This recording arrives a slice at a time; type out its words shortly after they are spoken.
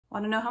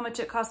Want to know how much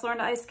it costs Lauren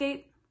to ice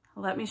skate?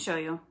 Let me show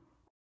you.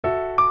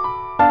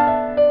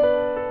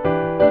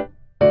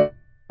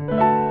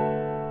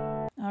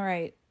 All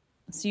right,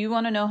 so you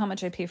want to know how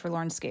much I pay for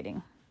Lauren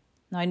skating.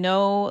 Now I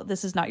know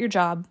this is not your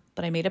job,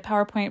 but I made a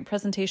PowerPoint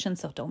presentation,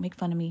 so don't make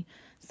fun of me.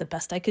 It's the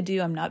best I could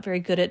do. I'm not very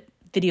good at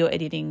video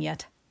editing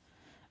yet.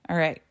 All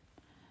right.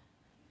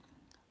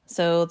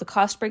 So the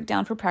cost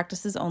breakdown for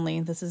practices only.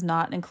 This is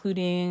not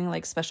including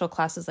like special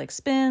classes like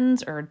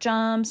spins or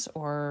jumps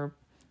or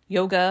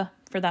yoga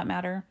for that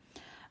matter.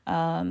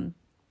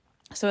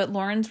 So at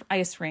Lauren's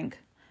ice rink,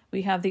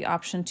 we have the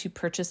option to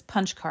purchase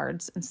punch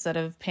cards instead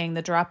of paying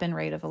the drop-in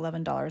rate of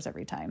 $11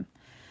 every time.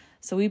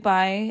 So we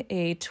buy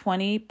a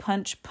 20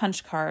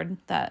 punch card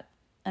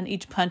and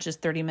each punch is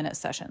 30-minute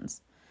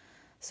sessions.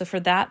 So for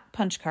that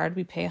punch card,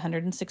 we pay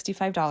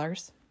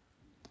 $165.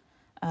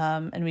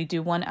 And we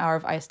do 1 hour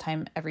of ice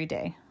time every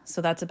day.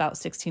 So that's about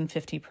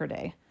 $16.50 per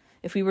day.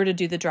 If we were to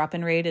do the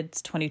drop-in rate,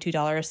 it's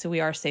 $22. So we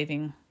are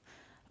saving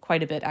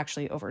quite a bit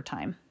actually over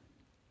time.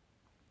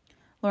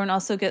 Lauren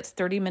also gets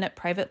 30-minute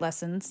private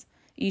lessons.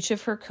 Each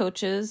of her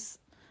coaches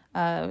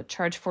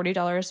charge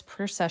 $40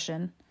 per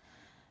session.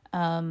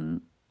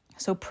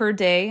 So per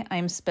day,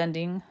 I'm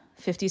spending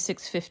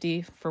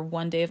 $56.50 for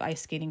 1 day of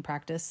ice skating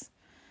practice,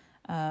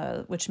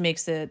 which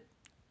makes it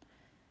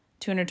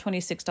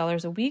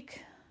 $226 a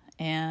week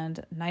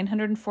and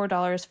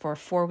 $904 for a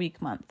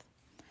 4-week month.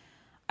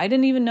 I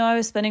didn't even know I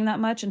was spending that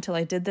much until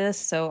I did this,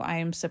 so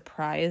I'm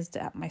surprised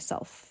at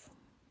myself.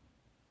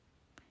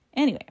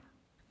 Anyway,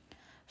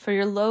 for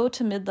your low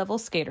to mid-level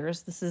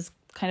skaters, this is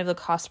kind of the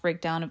cost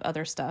breakdown of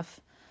other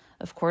stuff.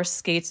 Of course,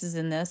 skates is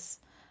in this.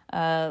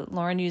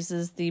 Lauren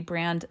uses the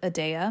brand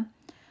Adea,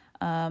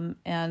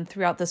 and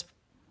throughout this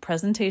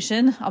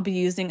presentation, I'll be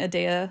using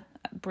Adea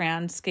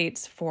brand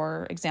skates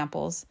for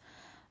examples.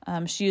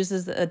 She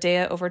uses the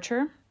Adea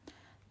Overture.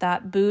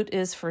 That boot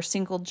is for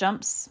single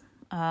jumps,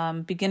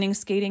 beginning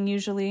skating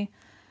usually.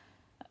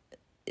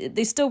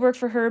 They still work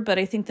for her, but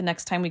I think the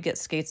next time we get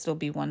skates, it'll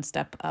be one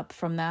step up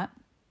from that,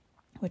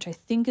 which I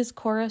think is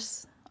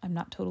chorus. I'm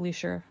not totally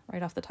sure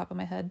right off the top of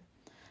my head.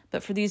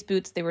 But for these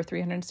boots, they were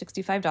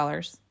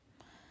 $365.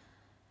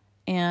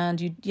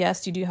 And you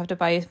do have to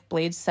buy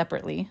blades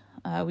separately.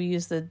 We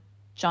use the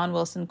John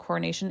Wilson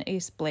Coronation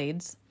Ace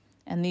blades,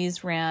 and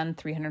these ran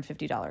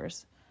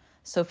 $350.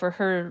 So for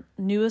her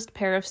newest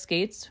pair of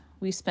skates,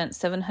 we spent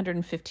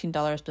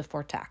 $715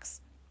 before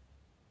tax.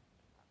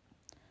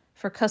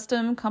 For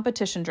custom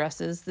competition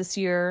dresses this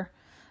year,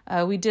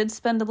 we did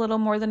spend a little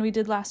more than we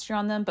did last year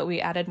on them, but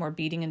we added more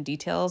beading and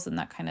details, and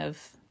that kind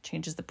of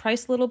changes the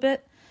price a little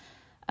bit.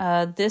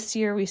 This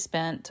year we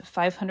spent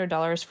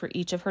 $500 for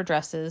each of her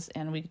dresses,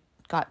 and we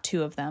got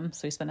 2 of them,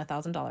 so we spent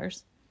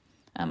 $1,000.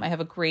 I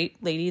have a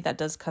great lady that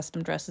does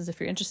custom dresses.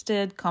 If you're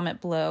interested, comment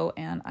below,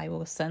 and I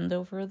will send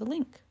over the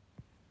link.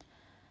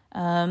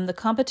 The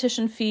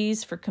competition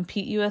fees for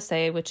Compete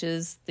USA, which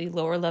is the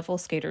lower level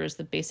skaters,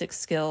 the basic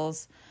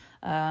skills,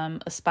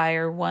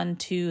 Aspire 1,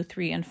 2,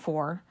 3, and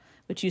 4,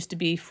 which used to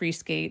be Free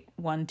Skate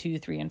 1, 2,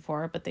 3, and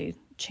 4, but they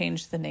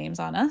changed the names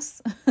on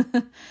us.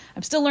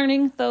 I'm still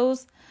learning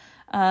those.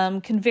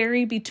 Can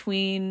vary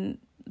between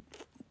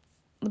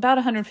about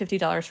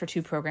 $150 for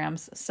 2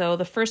 programs. So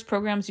the first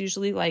program's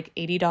usually like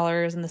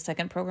 $80 and the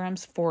second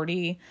program's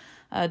 $40.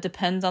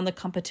 Depends on the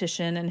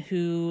competition and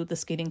who the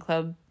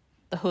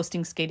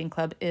hosting skating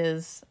club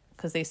is,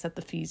 because they set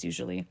the fees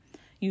usually.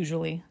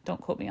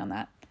 Don't quote me on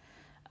that.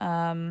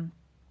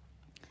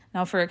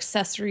 Now for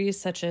accessories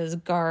such as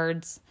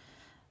guards,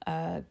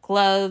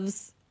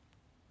 gloves,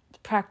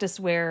 practice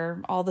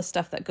wear, all the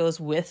stuff that goes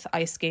with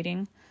ice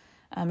skating,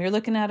 you're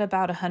looking at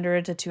about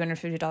 $100 to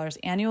 $250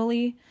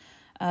 annually.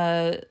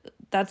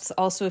 That's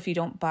also if you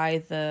don't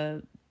buy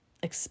the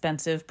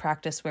expensive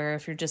practice wear,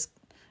 if you're just,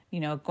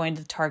 going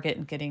to Target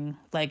and getting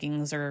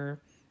leggings or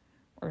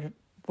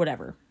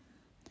whatever.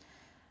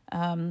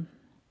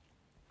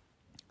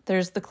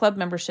 There's the club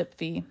membership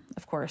fee,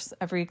 of course.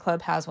 Every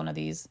club has one of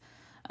these.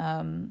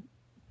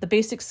 The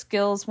basic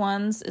skills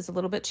ones is a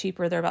little bit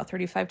cheaper. They're about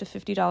 $35 to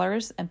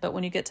 $50. But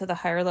when you get to the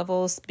higher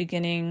levels,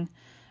 beginning,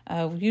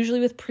 usually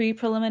with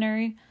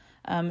pre-preliminary,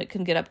 it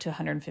can get up to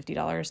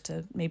 $150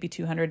 to maybe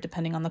 $200,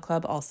 depending on the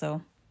club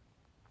also.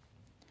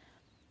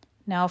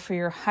 Now for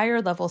your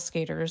higher level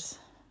skaters,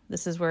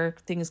 this is where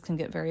things can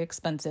get very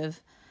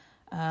expensive.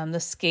 The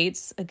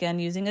skates, again,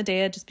 using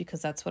Adea, just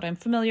because that's what I'm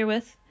familiar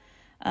with.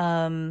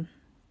 The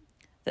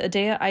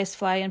Adea Ice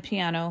Fly and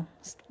Piano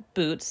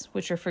boots,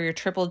 which are for your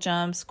triple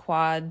jumps,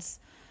 quads,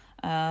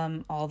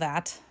 all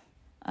that,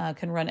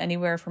 can run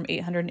anywhere from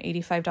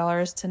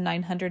 $885 to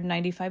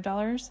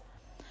 $995.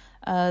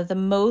 The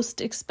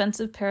most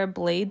expensive pair of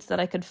blades that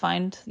I could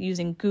find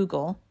using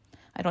Google,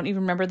 I don't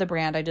even remember the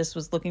brand, I just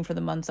was looking for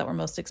the ones that were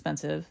most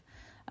expensive,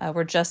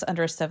 were just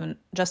under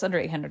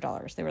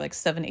 $800. They were like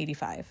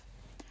 $785.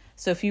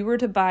 So if you were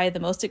to buy the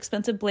most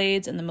expensive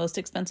blades and the most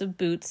expensive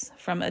boots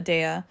from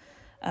Adea,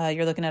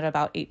 you're looking at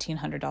about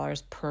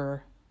 $1,800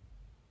 per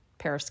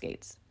pair of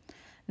skates.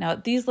 Now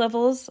at these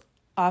levels,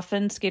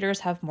 often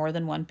skaters have more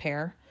than one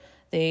pair.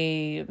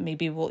 They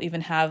maybe will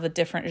even have a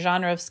different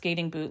genre of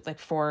skating boot, like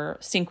for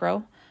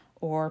synchro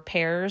or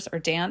pairs or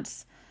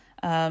dance.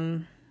 A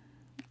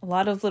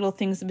lot of little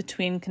things in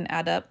between can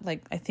add up.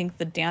 Like I think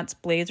the dance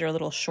blades are a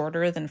little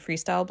shorter than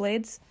freestyle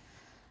blades.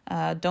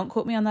 Don't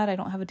quote me on that. I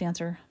don't have a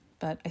dancer,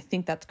 but I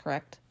think that's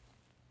correct.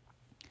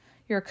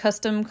 Your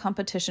custom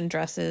competition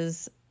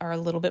dresses are a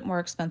little bit more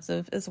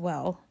expensive as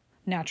well,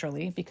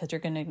 naturally, because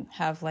you're going to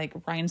have like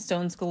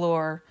rhinestones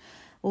galore,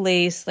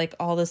 lace, like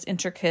all this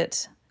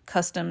intricate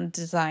custom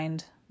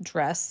designed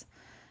dress,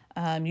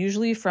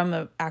 usually from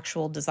an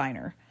actual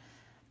designer.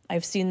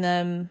 I've seen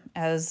them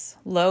as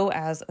low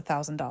as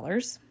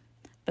 $1,000,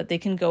 but they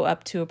can go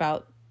up to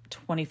about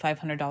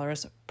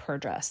 $2,500 per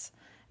dress,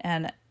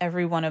 and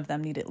every one of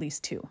them need at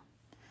least 2.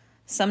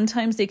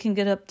 Sometimes they can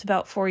get up to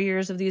about 4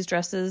 years of these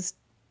dresses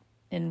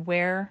in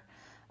wear,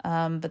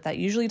 but that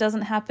usually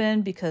doesn't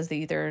happen because they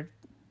either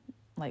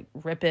like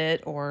rip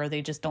it or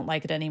they just don't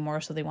like it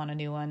anymore, so they want a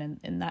new one,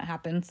 and that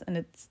happens,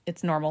 and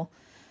it's normal.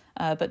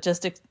 But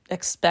just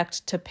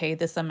expect to pay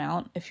this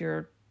amount if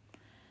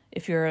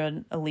you're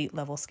an elite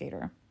level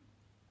skater.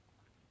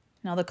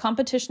 Now, the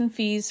competition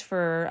fees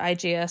for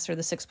IJS or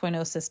the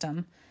 6.0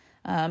 system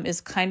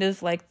is kind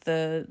of like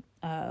the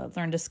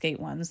Learn to Skate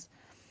ones.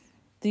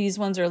 These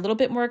ones are a little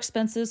bit more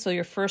expensive, so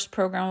your first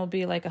program will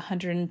be like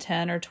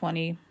 110 or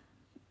 20,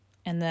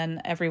 and then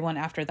everyone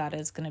after that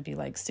is going to be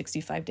like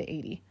 65 to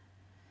 80.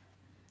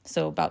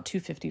 So about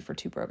 $250 for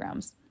 2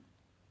 programs.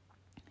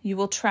 You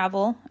will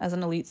travel as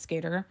an elite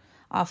skater.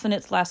 Often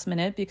it's last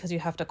minute because you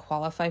have to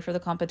qualify for the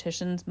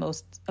competitions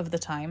most of the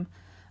time.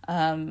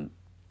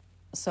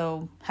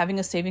 So having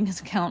a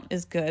savings account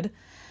is good.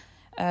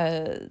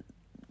 It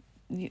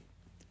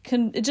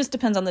just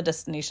depends on the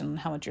destination and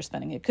how much you're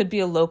spending. It could be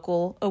a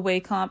local away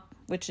comp,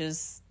 which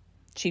is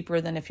cheaper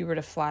than if you were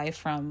to fly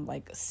from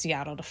like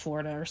Seattle to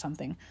Florida or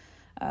something.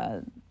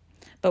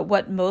 But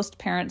what most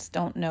parents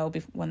don't know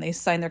when they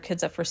sign their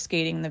kids up for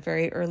skating in the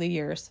very early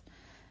years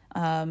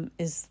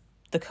is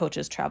the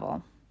coach's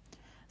travel.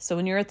 So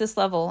when you're at this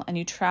level and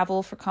you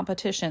travel for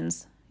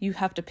competitions, you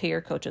have to pay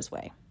your coach's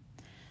way.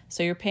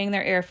 So you're paying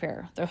their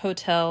airfare, their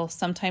hotel,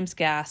 sometimes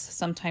gas,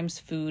 sometimes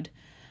food.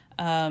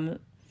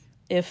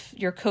 If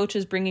your coach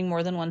is bringing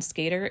more than one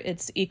skater,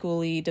 it's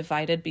equally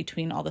divided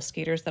between all the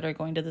skaters that are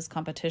going to this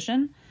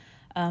competition.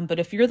 But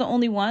if you're the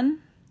only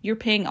one, you're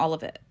paying all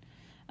of it.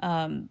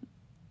 A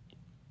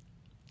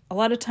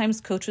lot of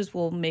times coaches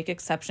will make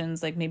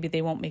exceptions, like maybe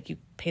they won't make you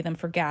pay them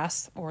for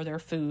gas or their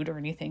food or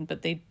anything,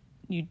 but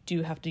you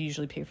do have to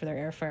usually pay for their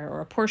airfare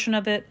or a portion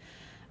of it.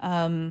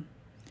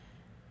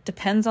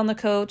 Depends on the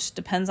coach,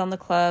 depends on the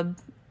club.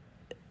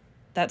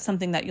 That's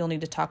something that you'll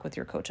need to talk with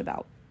your coach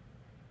about.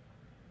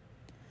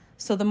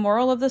 So the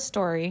moral of the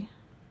story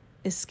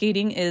is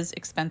skating is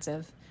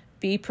expensive.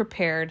 Be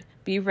prepared,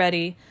 be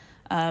ready.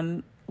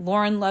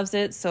 Lauren loves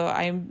it, so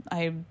I'm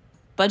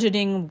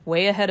budgeting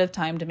way ahead of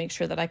time to make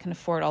sure that I can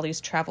afford all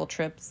these travel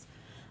trips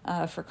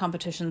for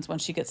competitions when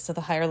she gets to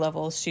the higher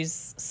levels.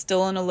 She's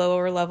still in a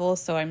lower level,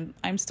 so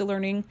I'm still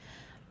learning,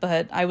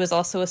 but I was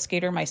also a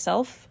skater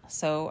myself,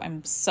 so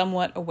I'm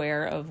somewhat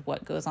aware of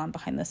what goes on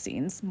behind the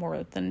scenes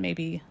more than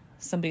maybe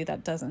somebody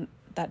that doesn't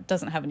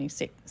have any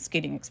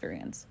skating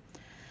experience.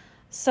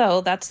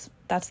 So that's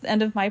the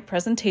end of my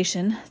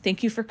presentation.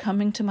 Thank you for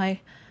coming to my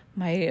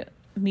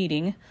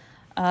meeting.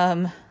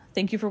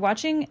 Thank you for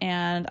watching,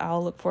 and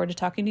I'll look forward to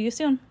talking to you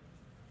soon.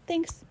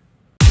 Thanks.